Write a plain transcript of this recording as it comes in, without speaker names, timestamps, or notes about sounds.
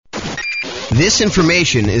This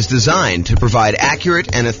information is designed to provide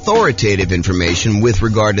accurate and authoritative information with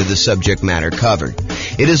regard to the subject matter covered.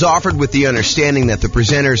 It is offered with the understanding that the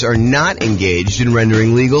presenters are not engaged in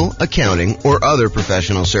rendering legal, accounting, or other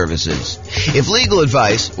professional services. If legal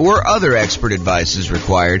advice or other expert advice is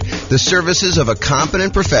required, the services of a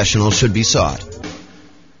competent professional should be sought.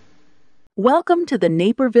 Welcome to the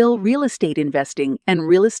Naperville Real Estate Investing and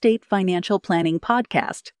Real Estate Financial Planning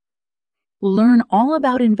Podcast. Learn all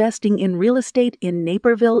about investing in real estate in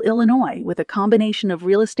Naperville, Illinois, with a combination of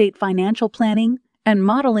real estate financial planning and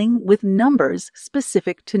modeling with numbers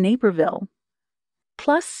specific to Naperville.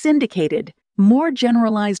 Plus syndicated, more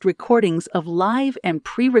generalized recordings of live and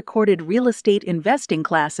pre-recorded real estate investing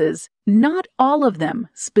classes, not all of them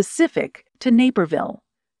specific to Naperville.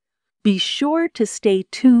 Be sure to stay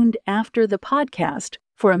tuned after the podcast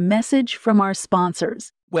for a message from our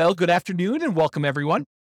sponsors. Well, good afternoon and welcome everyone.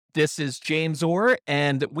 This is James Orr,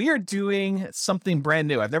 and we are doing something brand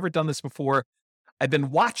new. I've never done this before. I've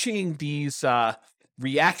been watching these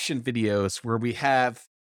reaction videos where we have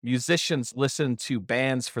musicians listen to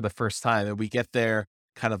bands for the first time, and we get their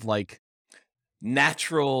kind of like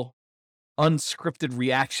natural, unscripted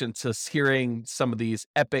reaction to hearing some of these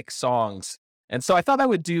epic songs. And so I thought I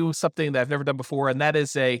would do something that I've never done before, and that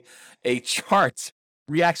is a chart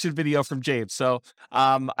reaction video from James. So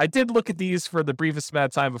I did look at these for the briefest amount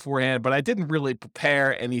of time beforehand, but I didn't really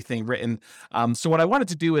prepare anything written. So what I wanted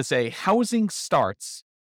to do is a housing starts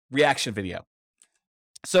reaction video.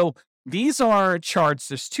 So these are charts.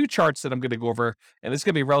 There's two charts that I'm going to go over, and it's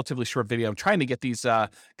going to be a relatively short video. I'm trying to get these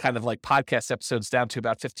kind of like podcast episodes down to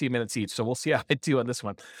about 15 minutes each. So we'll see how I do on this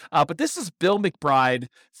one. But this is Bill McBride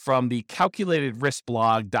from the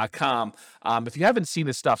calculatedriskblog.com. If you haven't seen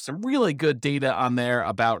his stuff, some really good data on there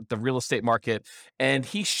about the real estate market. And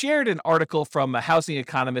he shared an article from a housing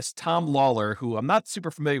economist, Tom Lawler, who I'm not super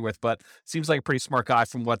familiar with, but seems like a pretty smart guy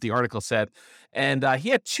from what the article said. And he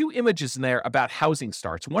had two images in there about housing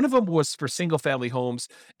starts. One of them was for single family homes,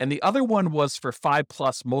 and the other one was for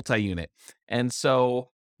 5+ multi-unit. And so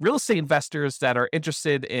real estate investors that are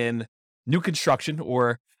interested in new construction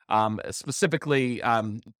or specifically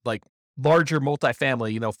like larger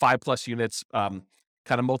multifamily, 5+ units, kind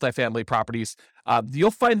of multifamily properties,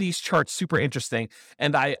 you'll find these charts super interesting.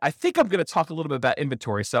 And I think I'm going to talk a little bit about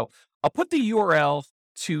inventory. So I'll put the URL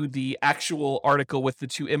to the actual article with the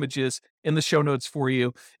two images in the show notes for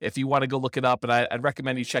you if you want to go look it up. And I'd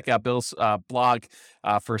recommend you check out Bill's blog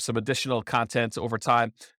for some additional content over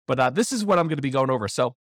time. But this is what I'm going to be going over.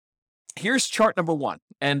 So here's chart number one.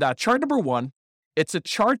 And chart number one, it's a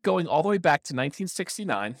chart going all the way back to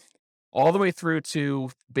 1969, all the way through to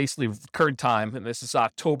basically current time. And this is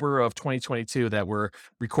October of 2022 that we're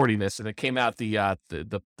recording this. And it came out, the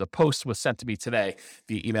post was sent to me today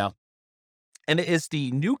via email. And it is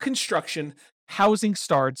the new construction, housing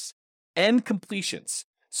starts, and completions.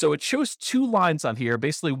 So it shows two lines on here,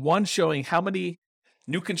 basically one showing how many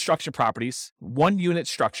new construction properties, 1-unit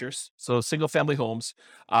structures, so single-family homes,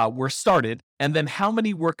 were started, and then how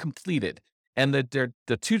many were completed. And the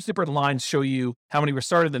two different lines show you how many were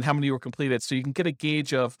started and how many were completed, so you can get a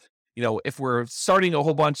gauge of, if we're starting a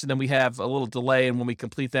whole bunch and then we have a little delay in when we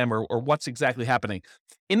complete them or what's exactly happening.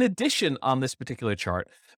 In addition, on this particular chart,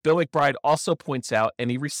 Bill McBride also points out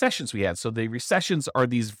any recessions we had. So the recessions are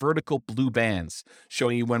these vertical blue bands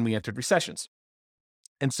showing you when we entered recessions.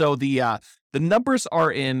 And so the numbers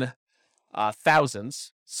are in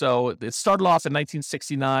thousands. So it started off in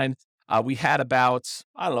 1969. We had about, just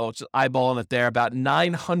eyeballing it there, about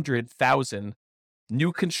 900,000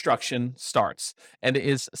 new construction starts, and it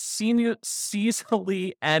is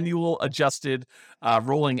seasonally annual adjusted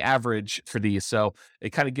rolling average for these. So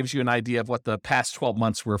it kind of gives you an idea of what the past 12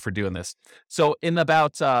 months were for doing this. So in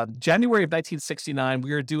about January of 1969,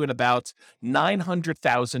 we were doing about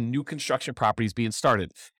 900,000 new construction properties being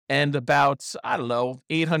started, and about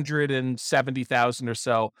 870,000 or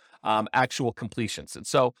so actual completions. And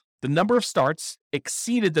so the number of starts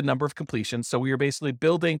exceeded the number of completions. So we were basically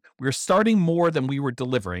we were starting more than we were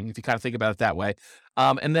delivering, if you kind of think about it that way.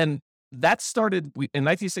 And then that started, in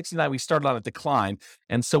 1969, we started on a decline.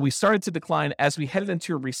 And so we started to decline as we headed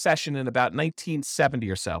into a recession in about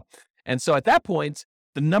 1970 or so. And so at that point,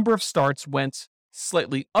 the number of starts went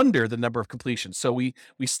slightly under the number of completions. So we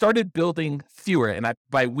started building fewer, and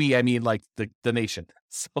by we, I mean like the nation.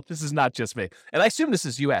 So this is not just me. And I assume this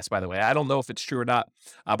is U.S., by the way. I don't know if it's true or not,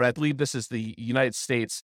 but I believe this is the United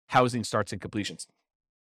States housing starts and completions.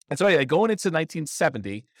 And so anyway, going into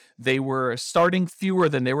 1970, they were starting fewer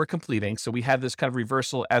than they were completing. So we had this kind of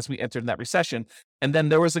reversal as we entered in that recession. And then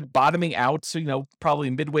there was a bottoming out, so, probably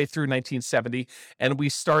midway through 1970. And we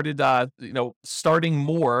started, starting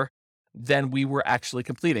more than we were actually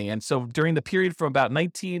completing. And so during the period from about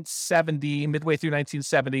 1970, midway through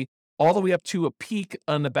 1970, all the way up to a peak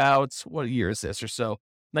on about, what year is this or so,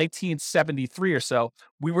 1973 or so,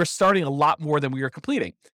 we were starting a lot more than we were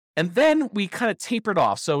completing. And then we kind of tapered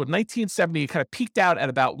off. So 1970 kind of peaked out at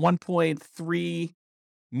about 1.3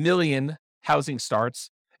 million housing starts.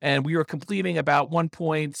 And we were completing about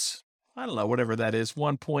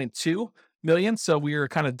 1.2 million. So we were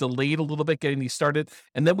kind of delayed a little bit getting these started.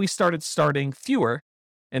 And then we started starting fewer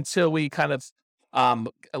until we kind of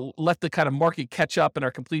let the kind of market catch up and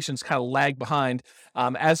our completions kind of lag behind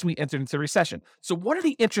as we entered into the recession. So one of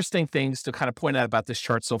the interesting things to kind of point out about this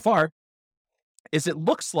chart so far is it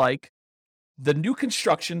looks like the new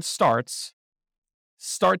construction start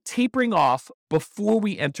tapering off before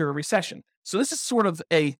we enter a recession. So this is sort of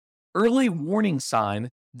a early warning sign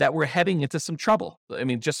that we're heading into some trouble. I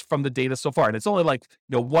mean, just from the data so far. And it's only like,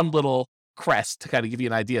 one little crest to kind of give you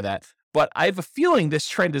an idea of that. But I have a feeling this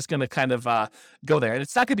trend is going to kind of go there. And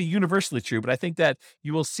it's not going to be universally true, but I think that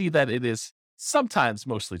you will see that it is sometimes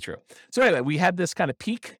mostly true. So anyway, we had this kind of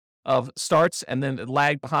peak of starts and then it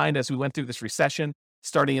lagged behind as we went through this recession,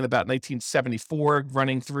 starting in about 1974,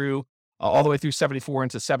 running through all the way through 74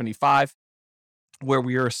 into 75, where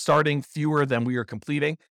we were starting fewer than we were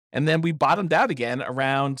completing. And then we bottomed out again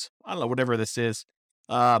around, I don't know, whatever this is,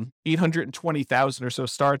 820,000 or so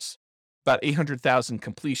starts, about 800,000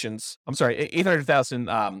 completions. I'm sorry,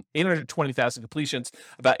 820,000 completions,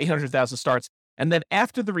 about 800,000 starts. And then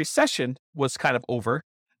after the recession was kind of over,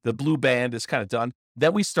 the blue band is kind of done,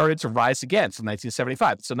 then we started to rise again from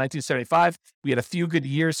 1975. So 1975, we had a few good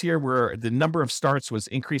years here where the number of starts was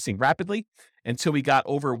increasing rapidly until we got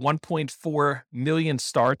over 1.4 million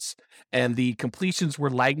starts and the completions were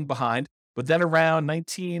lagging behind. But then around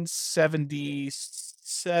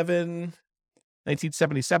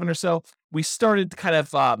 1977 or so, we started to kind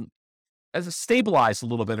of as a stabilize a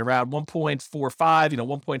little bit around 1.45,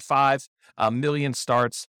 1.5 million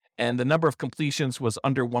starts. And the number of completions was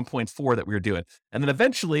under 1.4 that we were doing. And then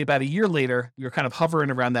eventually, about a year later, we were kind of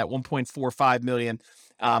hovering around that 1.45 million.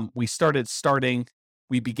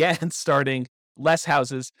 We began starting less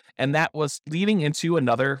houses, and that was leading into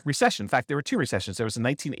another recession. In fact, there were two recessions. There was a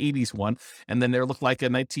 1980s one, and then there looked like a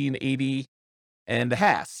 1980 and a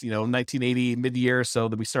half, 1980 mid-year. So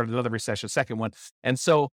then we started another recession, second one. And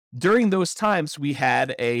so during those times, we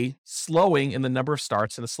had a slowing in the number of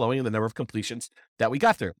starts and a slowing in the number of completions that we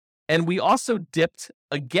got through. And we also dipped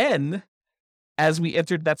again as we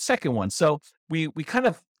entered that second one. So we kind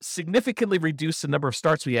of significantly reduced the number of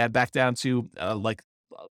starts we had back down to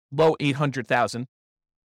low 800,000.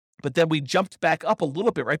 But then we jumped back up a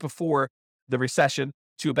little bit right before the recession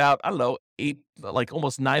to about,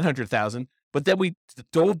 almost 900,000. But then we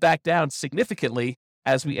dove back down significantly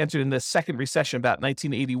as we entered in the second recession, about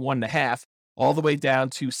 1981 and a half, all the way down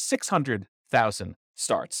to 600,000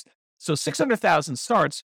 starts. So 600,000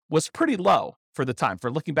 starts was pretty low for the time,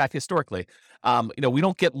 for looking back historically. We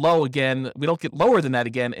don't get lower than that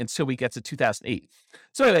again until we get to 2008.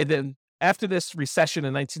 So anyway, then after this recession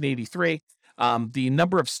in 1983, the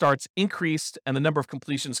number of starts increased and the number of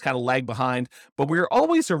completions kind of lagged behind, but we were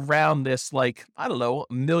always around this, a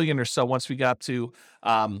million or so once we got to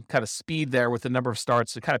kind of speed there with the number of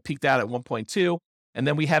starts. It kind of peaked out at 1.2. And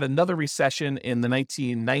then we had another recession in the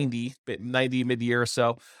 1990 mid-year or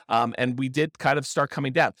so, and we did kind of start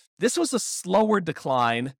coming down. This was a slower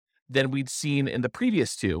decline than we'd seen in the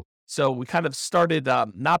previous two. So we kind of started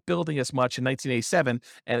not building as much in 1987,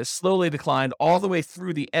 and it slowly declined all the way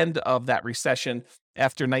through the end of that recession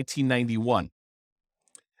after 1991.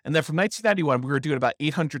 And then from 1991, we were doing about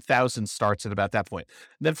 800,000 starts at about that point.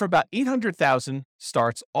 And then from about 800,000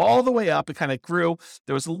 starts all the way up, it kind of grew.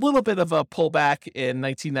 There was a little bit of a pullback in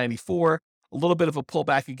 1994, a little bit of a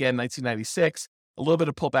pullback again in 1996, a little bit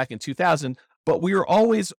of pullback in 2000, but we were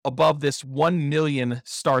always above this 1 million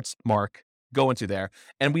starts mark going to there.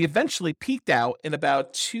 And we eventually peaked out in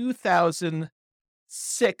about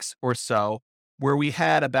 2006 or so, where we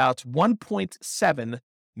had about 1.7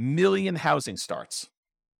 million housing starts.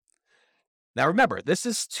 Now, remember, this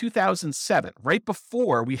is 2007, right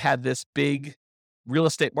before we had this big real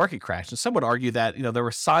estate market crash. And some would argue that, there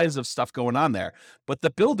were signs of stuff going on there, but the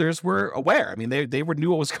builders were aware. I mean, they knew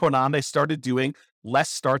what was going on. They started doing less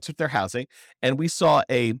starts with their housing. And we saw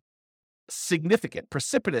a significant,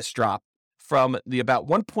 precipitous drop from the about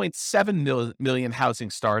 1.7 million housing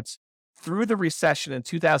starts through the recession in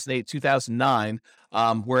 2008, 2009,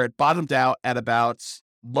 where it bottomed out at about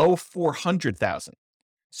low 400,000.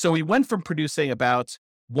 So we went from producing about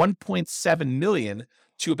 1.7 million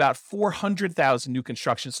to about 400,000 new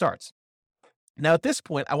construction starts. Now, at this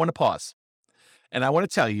point, I want to pause. And I want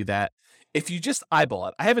to tell you that if you just eyeball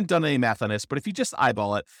it, I haven't done any math on this, but if you just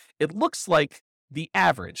eyeball it, it looks like the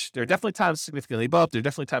average, there are definitely times significantly above, there are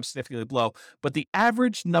definitely times significantly below, but the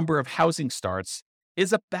average number of housing starts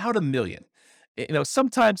is about 1 million.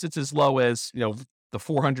 Sometimes it's as low as, the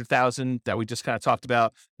 400,000 that we just kind of talked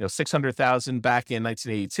about, 600,000 back in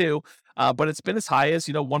 1982. But it's been as high as,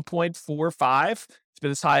 1.45. It's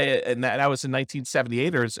been as high, and that was in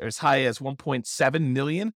 1978, or as high as 1.7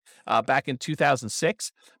 million back in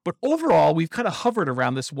 2006. But overall, we've kind of hovered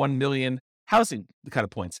around this 1 million housing kind of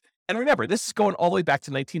points. And remember, this is going all the way back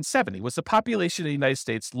to 1970. Was the population of the United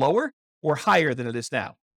States lower or higher than it is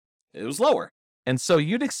now? It was lower. And so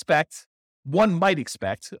one might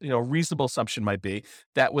expect, a reasonable assumption might be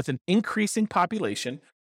that with an increasing population,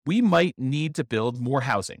 we might need to build more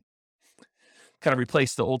housing, kind of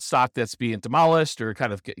replace the old stock that's being demolished or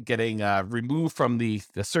kind of getting removed from the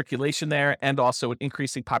circulation there, and also an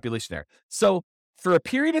increasing population there. So for a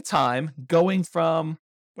period of time, going from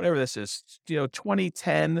whatever this is,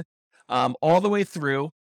 2010, all the way through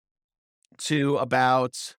to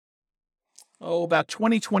about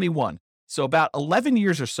 2021. So about 11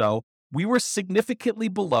 years or so, we were significantly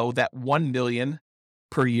below that 1 million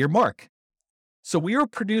per year mark. So we were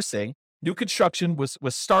producing, new construction was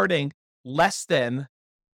starting less than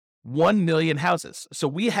 1 million houses. So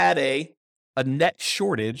we had a net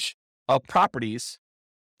shortage of properties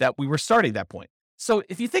that we were starting at that point. So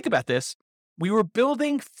if you think about this, we were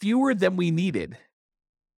building fewer than we needed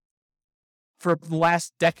for the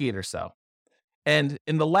last decade or so. And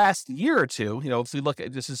in the last year or two, if we look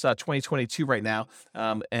at, this is 2022 right now,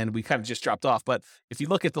 and we kind of just dropped off. But if you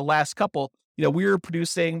look at the last couple, we were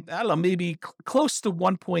producing, I don't know, maybe close to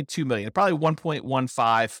 1.2 million, probably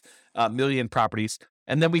 1.15 million properties.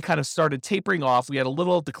 And then we kind of started tapering off. We had a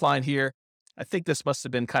little decline here. I think this must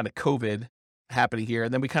have been kind of COVID happening here.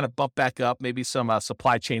 And then we kind of bumped back up, maybe some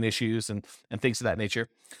supply chain issues and things of that nature.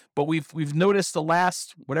 But we've noticed the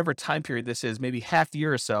last, whatever time period this is, maybe half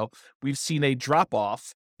year or so, we've seen a drop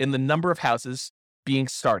off in the number of houses being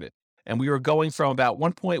started. And we were going from about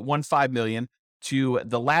 1.15 million to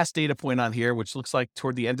the last data point on here, which looks like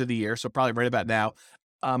toward the end of the year. So probably right about now,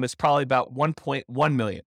 it's probably about 1.1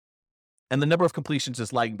 million. And the number of completions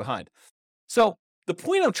is lagging behind. So the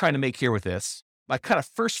point I'm trying to make here with this, my kind of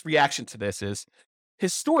first reaction to this is,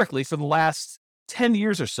 historically, for the last 10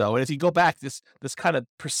 years or so, and if you go back, this kind of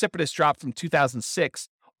precipitous drop from 2006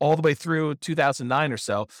 all the way through 2009 or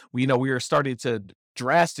so, we were starting to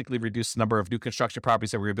drastically reduce the number of new construction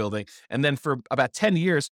properties that we were building. And then for about 10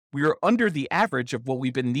 years, we were under the average of what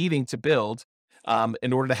we've been needing to build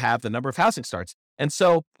in order to have the number of housing starts. And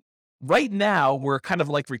so right now, we're kind of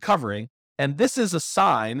like recovering. And this is a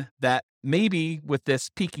sign that maybe with this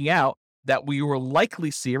peaking out, that we will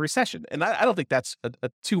likely see a recession. And I don't think that's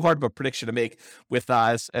a too hard of a prediction to make with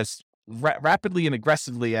as rapidly and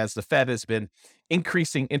aggressively as the Fed has been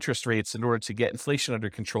increasing interest rates in order to get inflation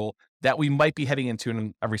under control, that we might be heading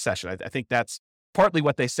into a recession. I think that's partly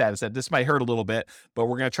what they said, is that this might hurt a little bit, but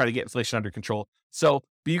we're going to try to get inflation under control. So,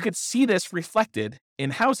 but you could see this reflected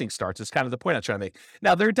in housing starts is kind of the point I'm trying to make.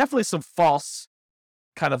 Now, there are definitely some false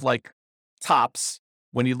kind of like tops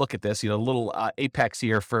when you look at this, little apex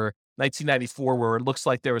here for 1994, where it looks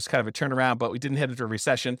like there was kind of a turnaround, but we didn't head into a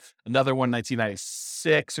recession. Another one,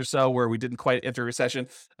 1996 or so, where we didn't quite enter a recession.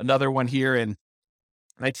 Another one here in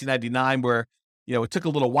 1999, where, it took a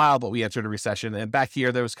little while, but we entered a recession. And back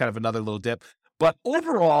here, there was kind of another little dip. But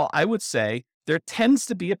overall, I would say there tends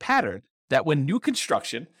to be a pattern that when new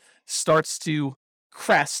construction starts to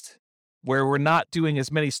crest, where we're not doing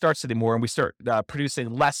as many starts anymore, and we start producing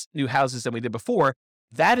less new houses than we did before,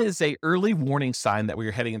 that is a early warning sign that we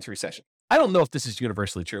are heading into recession. I don't know if this is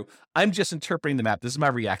universally true. I'm just interpreting the map. This is my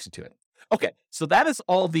reaction to it. Okay, so that is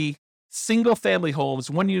all the single family homes,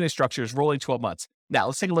 one unit structures rolling 12 months. Now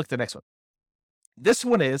let's take a look at the next one. This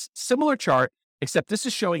one is similar chart, except this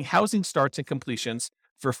is showing housing starts and completions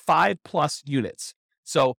for 5+ units.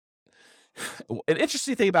 So an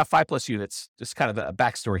interesting thing about 5+ units, just kind of a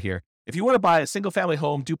backstory here. If you want to buy a single family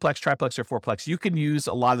home, duplex, triplex, or fourplex, you can use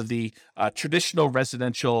a lot of the traditional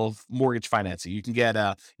residential mortgage financing. You can get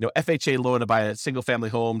a FHA loan to buy a single family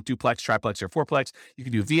home, duplex, triplex, or fourplex. You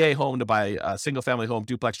can do VA home to buy a single family home,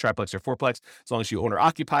 duplex, triplex, or fourplex, as long as you own or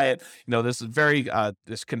occupy it. This is very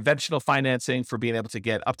this conventional financing for being able to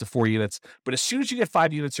get up to 4 units. But as soon as you get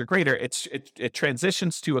 5 units or greater, it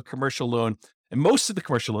transitions to a commercial loan. And most of the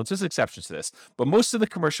commercial loans, there's exceptions to this, but most of the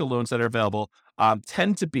commercial loans that are available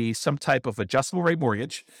tend to be some type of adjustable rate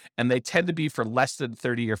mortgage, and they tend to be for less than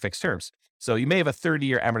 30-year fixed terms. So you may have a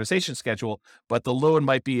 30-year amortization schedule, but the loan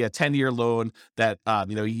might be a 10-year loan that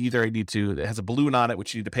you either need to, it has a balloon on it,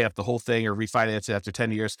 which you need to pay off the whole thing or refinance it after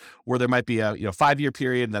 10 years, or there might be a 5-year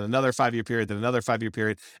period, and then another 5-year period, then another 5-year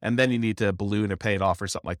period, and then you need to balloon or pay it off or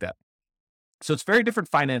something like that. So it's very different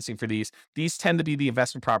financing for these. These tend to be the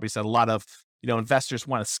investment properties that a lot of investors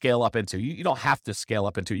want to scale up into. You don't have to scale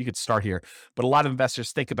up into it. You could start here, but a lot of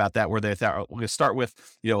investors think about that, where they thought, we're going to start with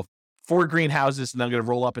 4 greenhouses, and then I'm going to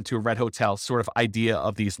roll up into a red hotel sort of idea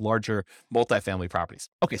of these larger multifamily properties.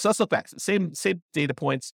 Okay, so let's look back. Same data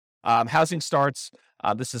points. Housing starts.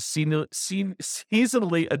 This is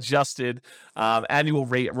seasonally adjusted annual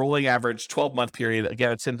rate, rolling average, 12-month period.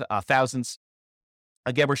 Again, it's in thousands.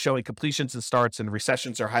 Again, we're showing completions and starts, and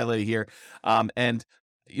recessions are highlighted here.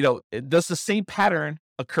 Does the same pattern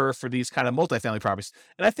occur for these kind of multifamily properties?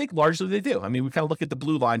 And I think largely they do. I mean, we kind of look at the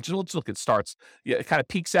blue line, just look at starts. Yeah, it kind of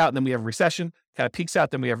peaks out, and then we have a recession, kind of peaks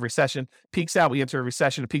out, then we have a recession, peaks out, we enter a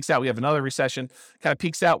recession, it peaks out, we have another recession, kind of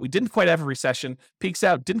peaks out, we didn't quite have a recession, peaks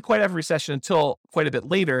out, didn't quite have a recession until quite a bit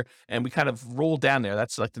later, and we kind of rolled down there.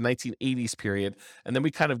 That's like the 1980s period. And then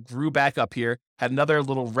we kind of grew back up here, had another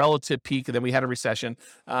little relative peak, and then we had a recession,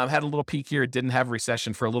 had a little peak here, didn't have a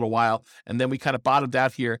recession for a little while, and then we kind of bottomed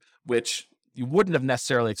out here, which you wouldn't have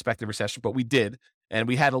necessarily expected a recession, but we did. And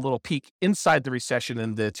we had a little peak inside the recession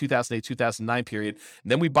in the 2008, 2009 period.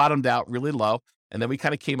 And then we bottomed out really low. And then we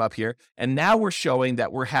kind of came up here. And now we're showing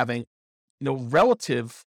that we're having,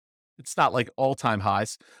 relative, it's not like all-time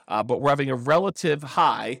highs, but we're having a relative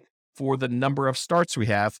high for the number of starts we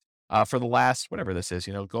have for the last, whatever this is,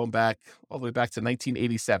 going back all the way back to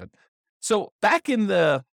 1987. So back in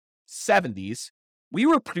the 70s, we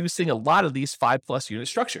were producing a lot of these 5+ unit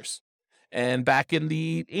structures. And back in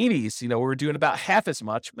the 80s, we were doing about half as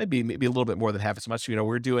much, maybe a little bit more than half as much. We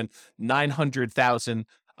were doing 900,000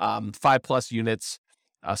 5+ units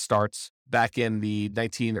starts back in the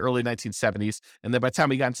early 1970s. And then by the time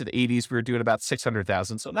we got into the 80s, we were doing about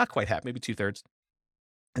 600,000. So not quite half, maybe 2/3.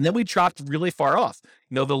 And then we dropped really far off.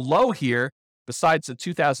 The low here, besides the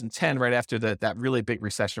 2010, right after that really big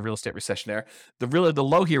recession, real estate recession there, the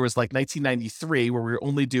low here was like 1993, where we were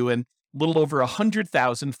only doing little over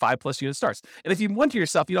 100,000 5+ unit starts. And if you wonder to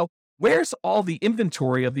yourself, where's all the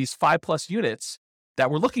inventory of these 5+ units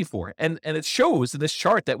that we're looking for? And it shows in this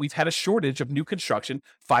chart that we've had a shortage of new construction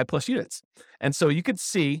 5+ units. And so you could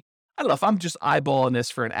see, I don't know if I'm just eyeballing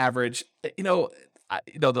this for an average, the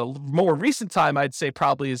more recent time I'd say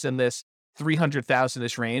probably is in this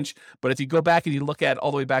 300,000-ish range. But if you go back and you look at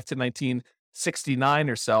all the way back to 1969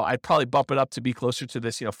 or so, I'd probably bump it up to be closer to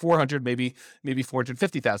this, 400, maybe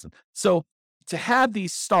 450,000. So to have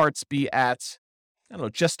these starts be at,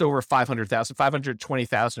 just over 500,000,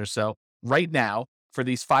 520,000 or so right now for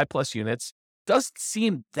these 5+ units doesn't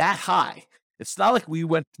seem that high. It's not like we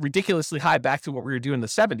went ridiculously high back to what we were doing in the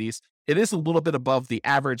 70s. It is a little bit above the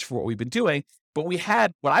average for what we've been doing, but we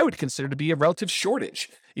had what I would consider to be a relative shortage.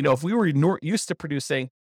 If we were used to producing,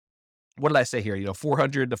 what did I say here?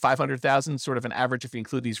 400 to 500,000, sort of an average if you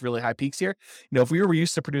include these really high peaks here. If we were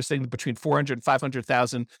used to producing between 400 and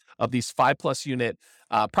 500,000 of these 5+ unit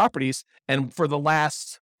properties, and for the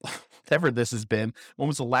last, whatever this has been, when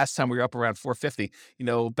was the last time we were up around 450?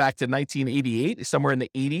 Back to 1988, somewhere in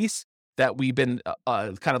the 80s, that we've been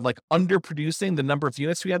kind of like underproducing the number of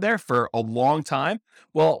units we had there for a long time.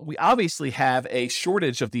 Well, we obviously have a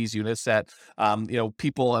shortage of these units that,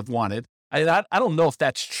 people have wanted. I don't know if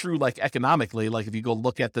that's true, like economically, like if you go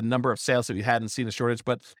look at the number of sales that we had and seen a shortage,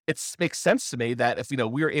 but it makes sense to me that if,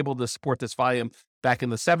 we were able to support this volume back in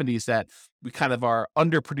the 70s, that we kind of are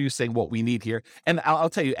underproducing what we need here. And I'll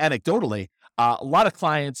tell you anecdotally, a lot of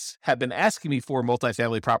clients have been asking me for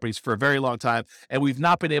multifamily properties for a very long time, and we've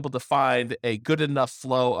not been able to find a good enough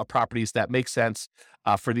flow of properties that make sense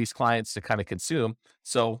for these clients to kind of consume.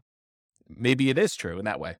 So maybe it is true in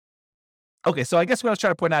that way. Okay, so I guess what I was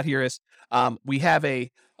trying to point out here is we have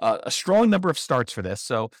a strong number of starts for this.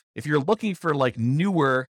 So if you're looking for like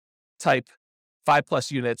newer type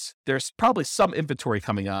 5+ units, there's probably some inventory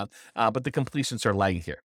coming on, but the completions are lagging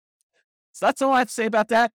here. So that's all I have to say about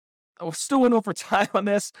that. We're still went over time on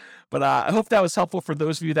this, but I hope that was helpful for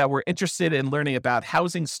those of you that were interested in learning about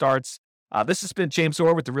housing starts. This has been James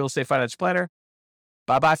Orr with the Real Estate Financial Planner.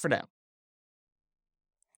 Bye-bye for now.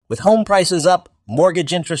 With home prices up,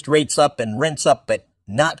 mortgage interest rates up, and rents up, but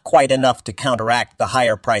not quite enough to counteract the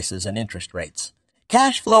higher prices and interest rates,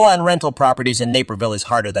 cash flow on rental properties in Naperville is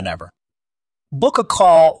harder than ever. Book a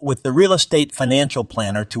call with the Real Estate Financial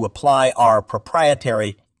Planner to apply our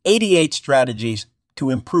proprietary 88 strategies to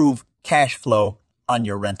improve cash flow on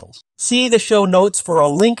your rentals. See the show notes for a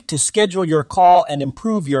link to schedule your call and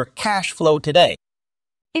improve your cash flow today.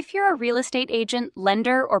 If you're a real estate agent,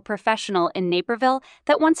 lender, or professional in Naperville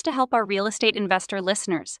that wants to help our real estate investor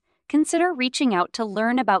listeners, consider reaching out to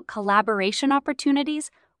learn about collaboration opportunities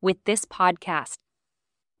with this podcast.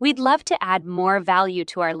 We'd love to add more value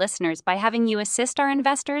to our listeners by having you assist our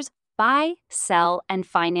investors buy, sell, and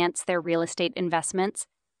finance their real estate investments.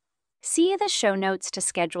 See the show notes to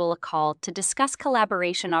schedule a call to discuss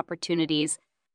collaboration opportunities